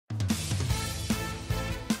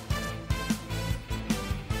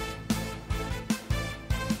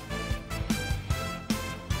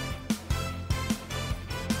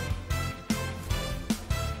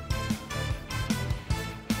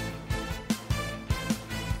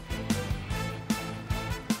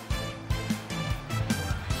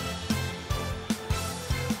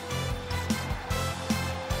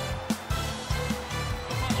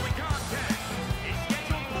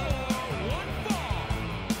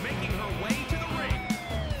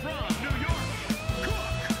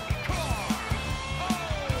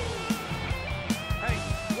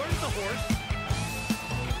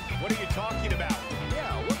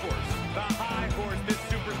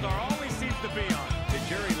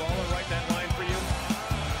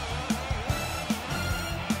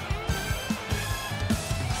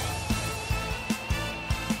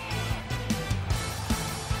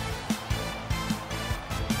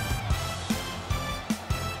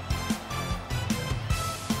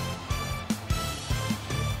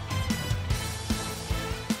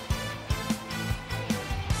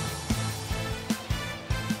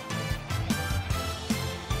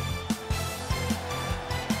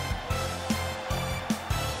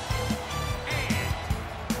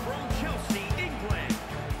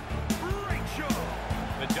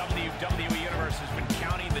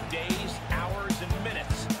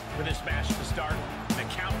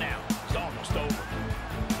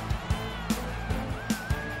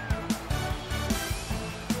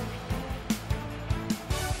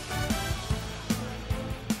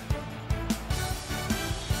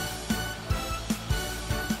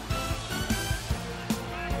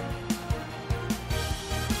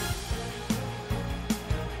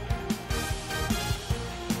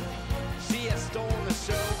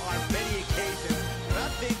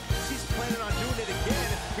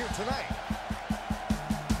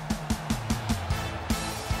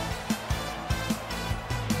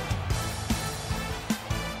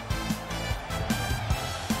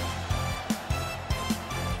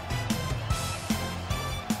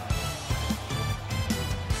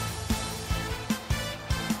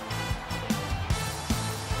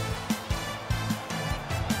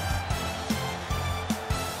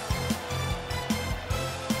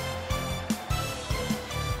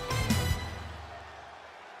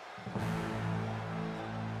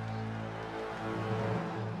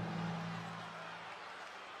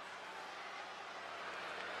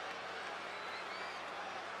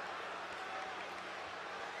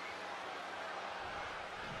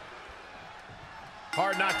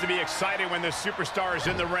Hard not to be excited when the superstar is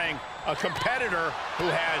in the ring. A competitor who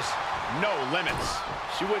has no limits.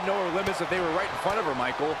 She wouldn't know her limits if they were right in front of her,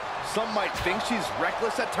 Michael. Some might think she's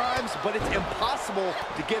reckless at times, but it's impossible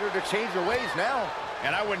to get her to change her ways now.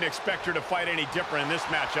 And I wouldn't expect her to fight any different in this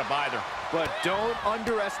matchup either. But don't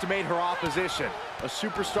underestimate her opposition. A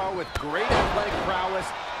superstar with great athletic prowess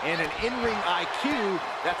and an in-ring IQ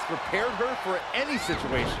that's prepared her for any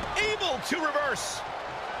situation. Able to reverse.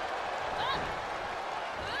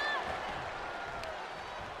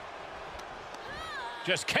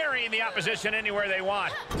 Just carrying the opposition anywhere they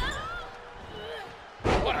want.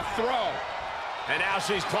 What a throw. And now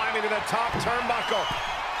she's climbing to the top turnbuckle.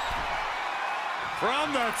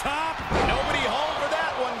 From the top. Nobody home for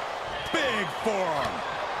that one. Big forearm.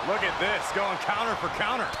 Look at this, going counter for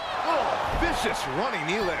counter. Oh, vicious running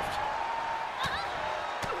knee lift.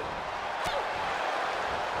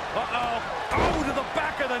 Uh-oh. Oh, to the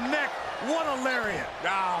back of the neck. What a lariat.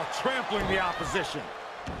 Oh, trampling the opposition.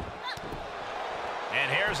 And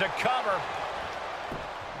here's a cover.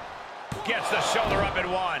 Gets the shoulder up and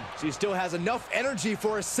one. She still has enough energy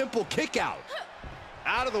for a simple kick out.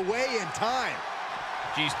 Out of the way in time.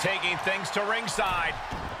 She's taking things to ringside.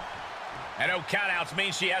 And no countouts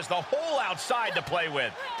means she has the whole outside to play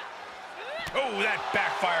with. Oh, that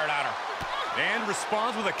backfired on her. And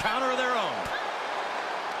responds with a counter of their own.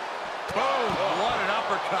 Boom, what an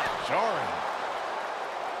uppercut. Jarring.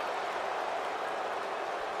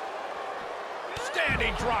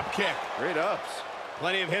 Standing drop kick. Great ups.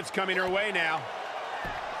 Plenty of hits coming her way now.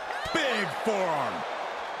 Big forearm.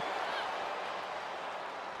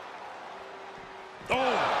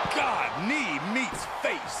 Oh, God, knee meets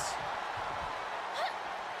face.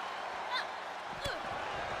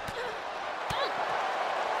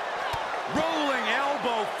 Rolling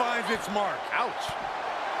elbow finds its mark. Ouch.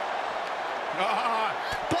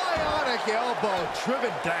 Bionic elbow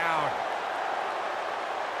driven down.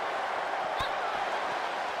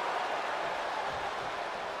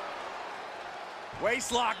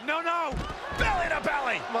 Waistlock, no, no. Belly to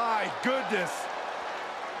belly. My goodness.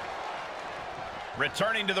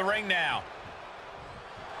 Returning to the ring now.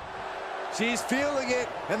 She's feeling it,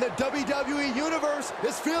 and the WWE Universe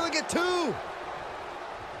is feeling it too.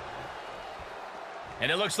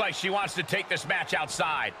 And it looks like she wants to take this match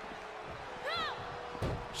outside.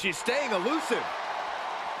 She's staying elusive.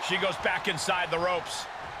 She goes back inside the ropes.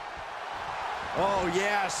 Oh,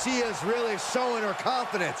 yeah, she is really showing her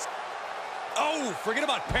confidence. Oh, forget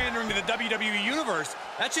about pandering to the WWE Universe.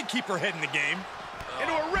 That should keep her head in the game.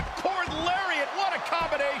 Into a ripcord lariat. What a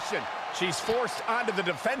combination. She's forced onto the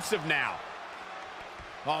defensive now.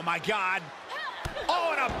 Oh, my God.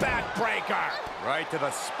 Oh, and a backbreaker. Right to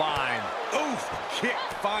the spine. Oof, kick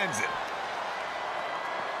finds it.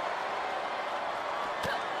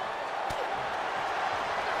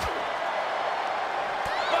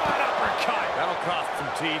 Oh, an uppercut. That'll cost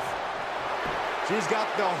some teeth. She's got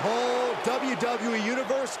the whole WWE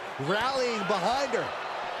Universe rallying behind her.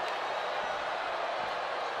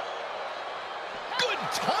 Good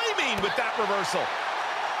timing with that reversal.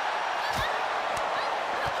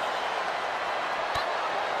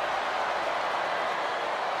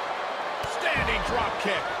 Standing drop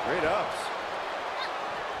kick. Great ups.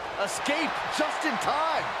 Escape just in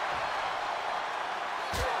time.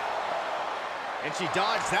 And she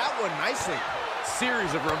dodged that one nicely.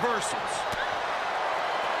 Series of reversals.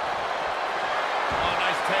 Oh,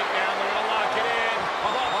 nice takedown. They're going to lock it in.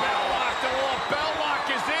 The bell lock. The bell lock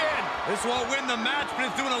is in. This won't win the match, but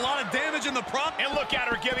it's doing a lot of damage in the prop. And look at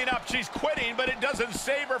her giving up. She's quitting, but it doesn't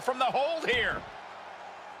save her from the hold here.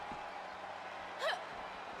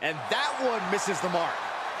 And that one misses the mark.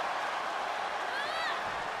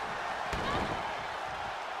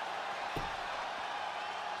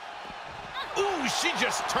 Ooh, she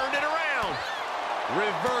just turned it around.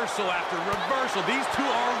 Reversal after reversal. These two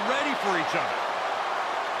are ready for each other.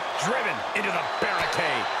 Driven into the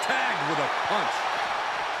barricade. Tagged with a punch.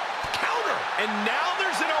 Counter. And now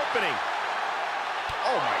there's an opening.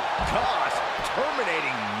 Oh my gosh.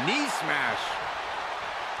 Terminating knee smash.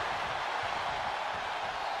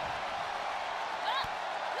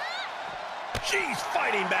 She's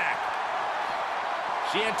fighting back.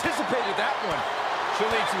 She anticipated that one.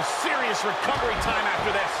 She'll need some serious recovery time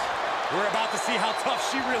after this. We're about to see how tough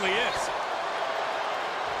she really is.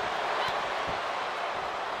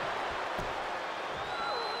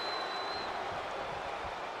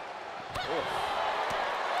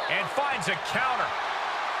 And finds a counter.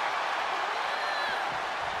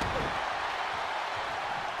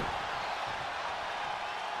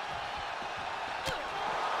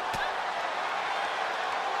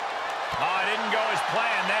 Oh, it didn't go as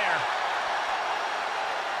planned there.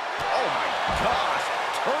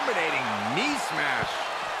 knee smash.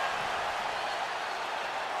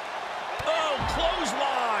 Oh,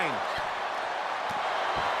 clothesline.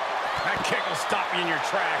 That kick will stop you in your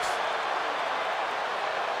tracks.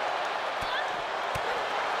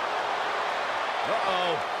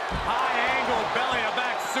 Uh-oh. High angle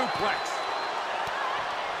belly-to-back suplex.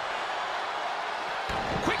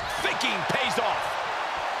 Quick thinking pays off.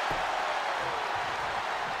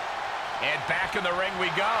 And back in the ring we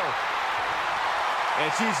go. And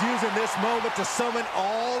she's using this moment to summon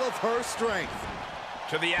all of her strength.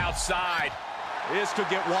 To the outside. This could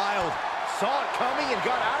get wild. Saw it coming and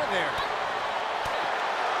got out of there.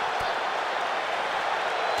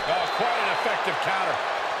 Oh, quite an effective counter.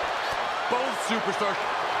 Both superstars.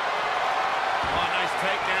 Oh, nice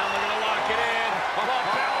takedown. They're going to lock it in.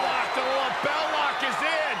 Lapel lock. The lapel lock is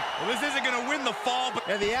in. Well, this isn't going to win the fall, but...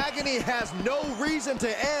 And the agony has no reason to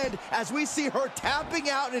end as we see her tapping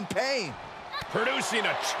out in pain. Producing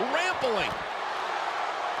a trampling.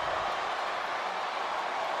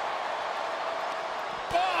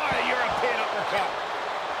 Oh, European uppercut.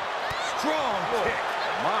 Strong kick.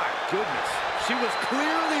 My goodness. She was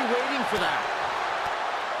clearly waiting for that.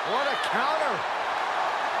 What a counter.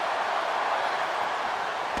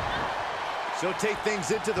 She'll take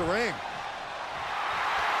things into the ring.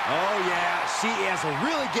 Oh, yeah, she is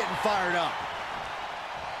really getting fired up.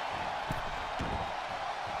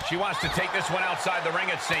 She wants to take this one outside the ring,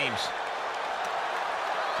 it seems.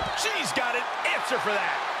 She's got an answer for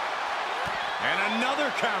that. And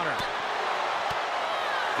another counter.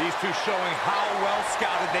 These two showing how well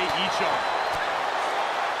scouted they each are.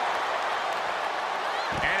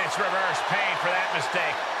 And it's reverse pain for that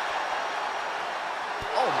mistake.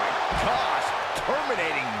 Oh my gosh,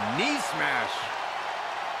 terminating knee smash.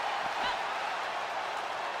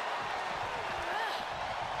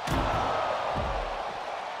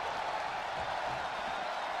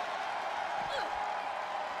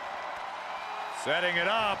 Setting it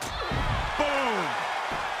up. Boom.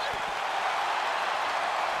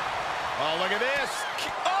 Oh, look at this.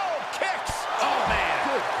 Oh, kicks. Oh, man.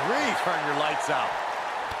 Good grief. Turn your lights out.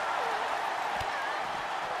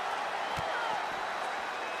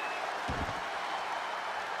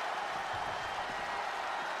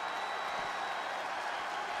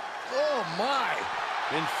 Oh, my.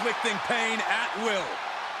 Inflicting pain at will.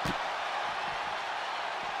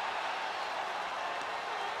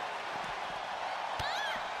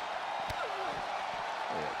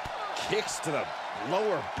 Kicks to the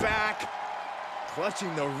lower back,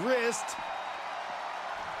 clutching the wrist.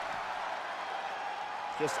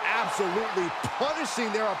 Just absolutely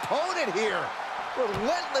punishing their opponent here,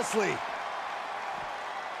 relentlessly.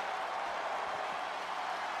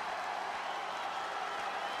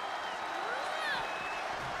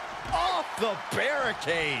 Off the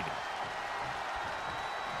barricade.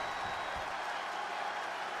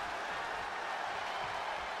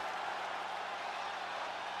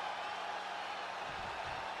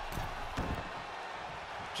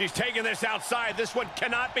 She's taking this outside. This one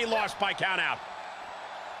cannot be lost by countout.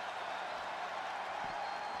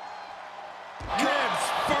 Gibbs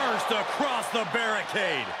first across the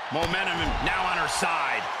barricade. Momentum now on her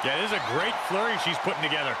side. Yeah, this is a great flurry she's putting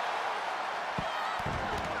together.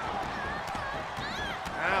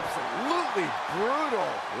 Absolutely brutal.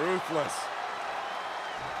 Ruthless.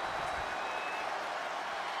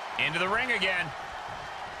 Into the ring again.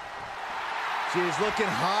 She's looking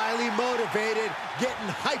highly motivated, getting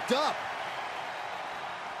hyped up.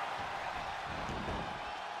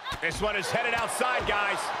 This one is headed outside,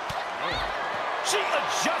 guys. She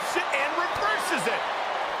adjusts it and reverses it.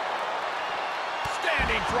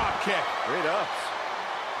 Standing drop kick. Great ups.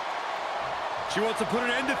 She wants to put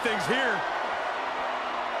an end to things here.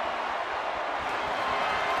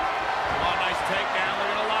 Oh, nice takedown.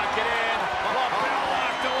 They're going to lock it in. Lapel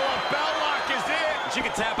lock. The lapel lock is in. She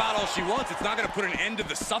can tap out all she wants. It's not going to put an end to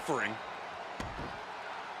the suffering.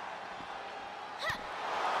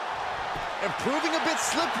 And proving a bit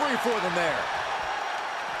slippery for them there.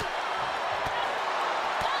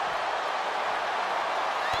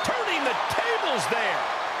 Turning the tables there.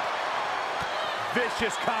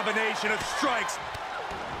 Vicious combination of strikes.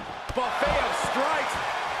 Buffet of strikes.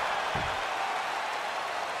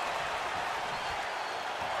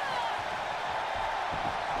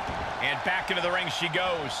 And back into the ring she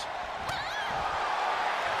goes.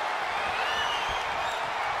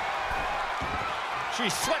 She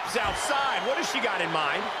slips outside. What has she got in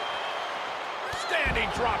mind? Standing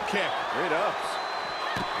drop kick. Great ups.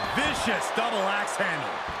 Vicious double axe handle.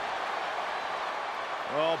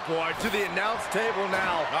 Oh boy, to the announce table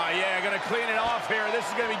now. Oh yeah, gonna clean it off here. This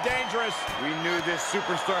is gonna be dangerous. We knew this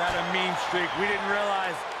superstar had a mean streak. We didn't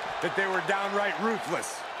realize that they were downright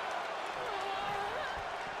ruthless.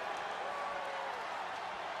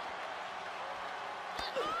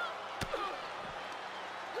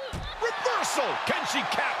 Reversal! Can she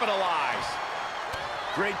capitalize?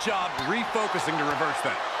 Great job refocusing to reverse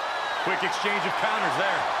that. Quick exchange of counters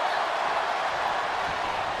there.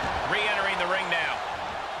 Re-entering the ring now.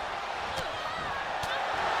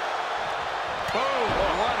 Boom!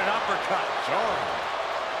 What an uppercut. Jarring.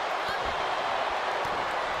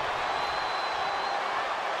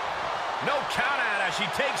 No count out as she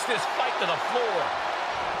takes this fight to the floor.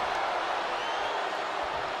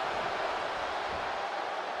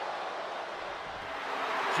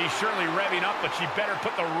 She's surely revving up, but she better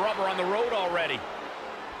put the rubber on the road already.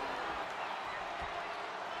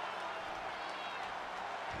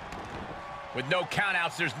 With no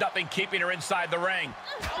countouts, there's nothing keeping her inside the ring.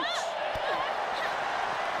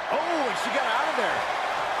 Oh, and she got out of there.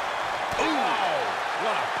 Ooh,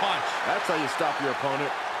 what a punch. That's how you stop your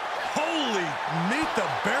opponent. Holy, meet the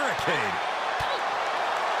barricade.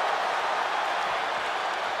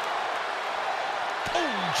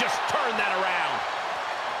 Oh, just turn that around.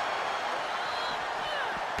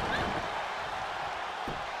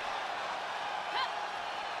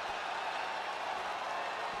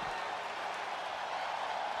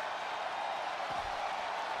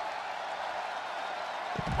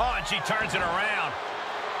 Oh, and she turns it around.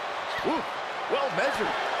 Woo, well measured.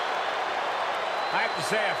 I have to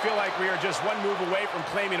say, I feel like we are just one move away from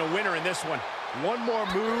claiming a winner in this one. One more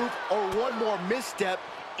move or one more misstep,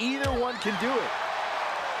 either one can do it.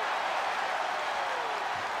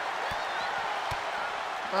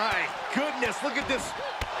 My goodness, look at this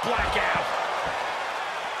Blackout.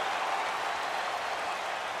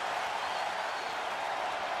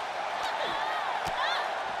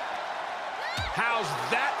 How's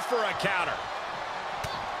that for a counter?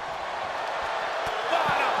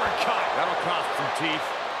 An uppercut. That'll cost some teeth.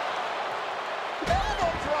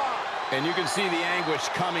 elbow drop. And you can see the anguish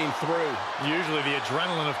coming through. Usually the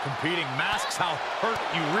adrenaline of competing masks how hurt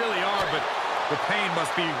you really are, but the pain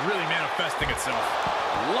must be really manifesting itself.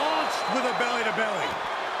 Launched with a belly-to-belly.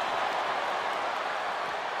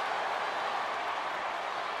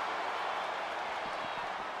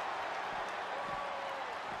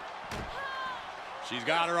 She's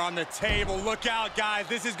got her on the table. Look out, guys.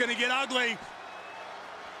 This is going to get ugly.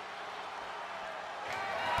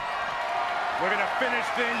 We're going to finish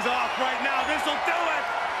things off right now. This will do it.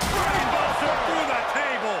 Brainbuster through the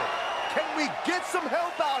table. Can we get some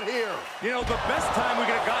help out here? You know, the best time we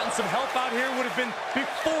could have gotten some help out here would have been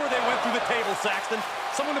before they went through the table, Saxton.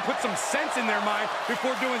 Someone to put some sense in their mind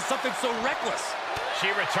before doing something so reckless. She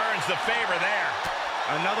returns the favor there.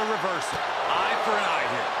 Another reversal. Eye for an eye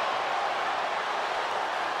here.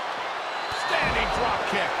 Standing drop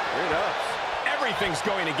kick. Straight up. Everything's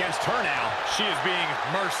going against her now. She is being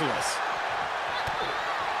merciless.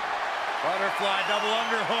 Butterfly double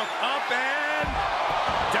underhook. Up and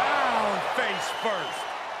down face first.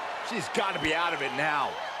 She's got to be out of it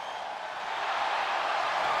now.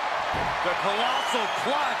 The colossal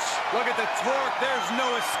clutch. Look at the torque. There's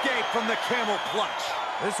no escape from the camel clutch.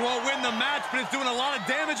 This won't win the match, but it's doing a lot of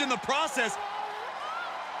damage in the process.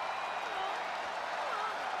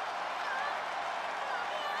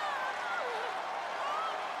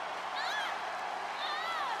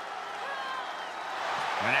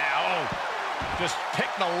 Now, just pick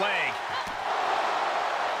the leg.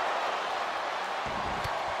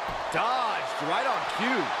 Dodged right on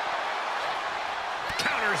cue.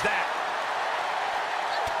 Counters that.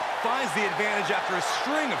 Finds the advantage after a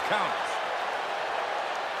string of counters.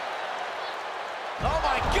 Oh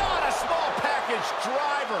my God, a small package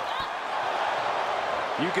driver.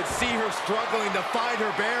 You can see her struggling to find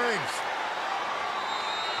her bearings.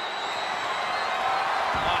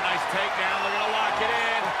 Oh, nice takedown. Looking to lock it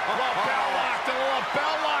in. Lapel lock. The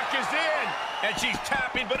lapel lock is in. And she's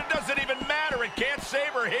tapping, but it doesn't even matter. It can't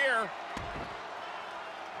save her here.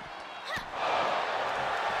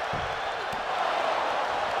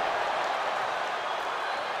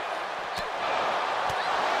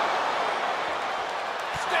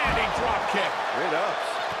 Standing drop kick. Straight ups.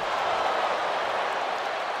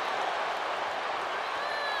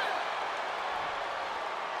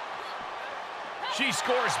 She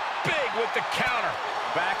scores big with the counter.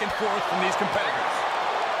 Back and forth from these competitors.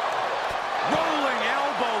 Rolling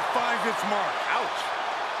elbow finds its mark. Ouch.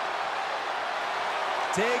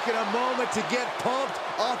 Taking a moment to get pumped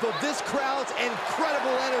off of this crowd's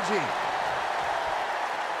incredible energy.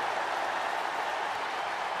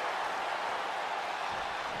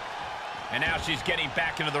 And now she's getting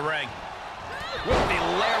back into the ring. With the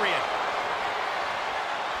lariat.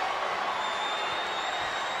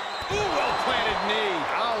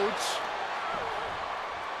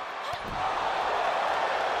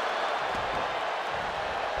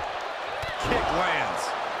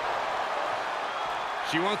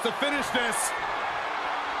 She wants to finish this.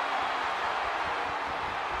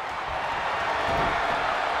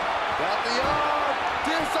 Got the arm.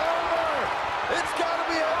 Disarmer. It's got to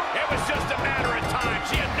be over. It was just a matter of time.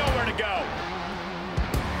 She had nowhere to go.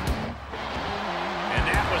 And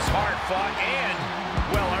that was hard fought and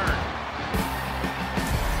well earned.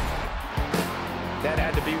 That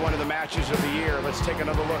had to be one of the matches of the year. Let's take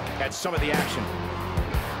another look at some of the action.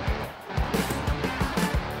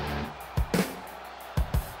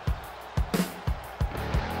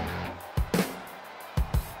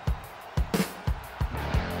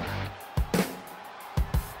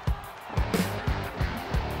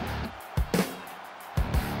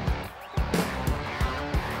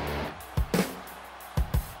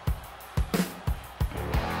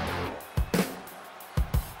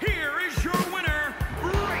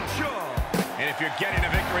 If you're getting a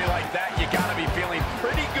victory like that, you got to be feeling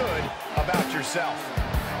pretty good about yourself.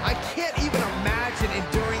 I can't even imagine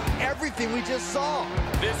enduring everything we just saw.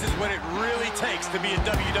 This is what it really takes to be a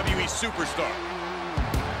WWE superstar.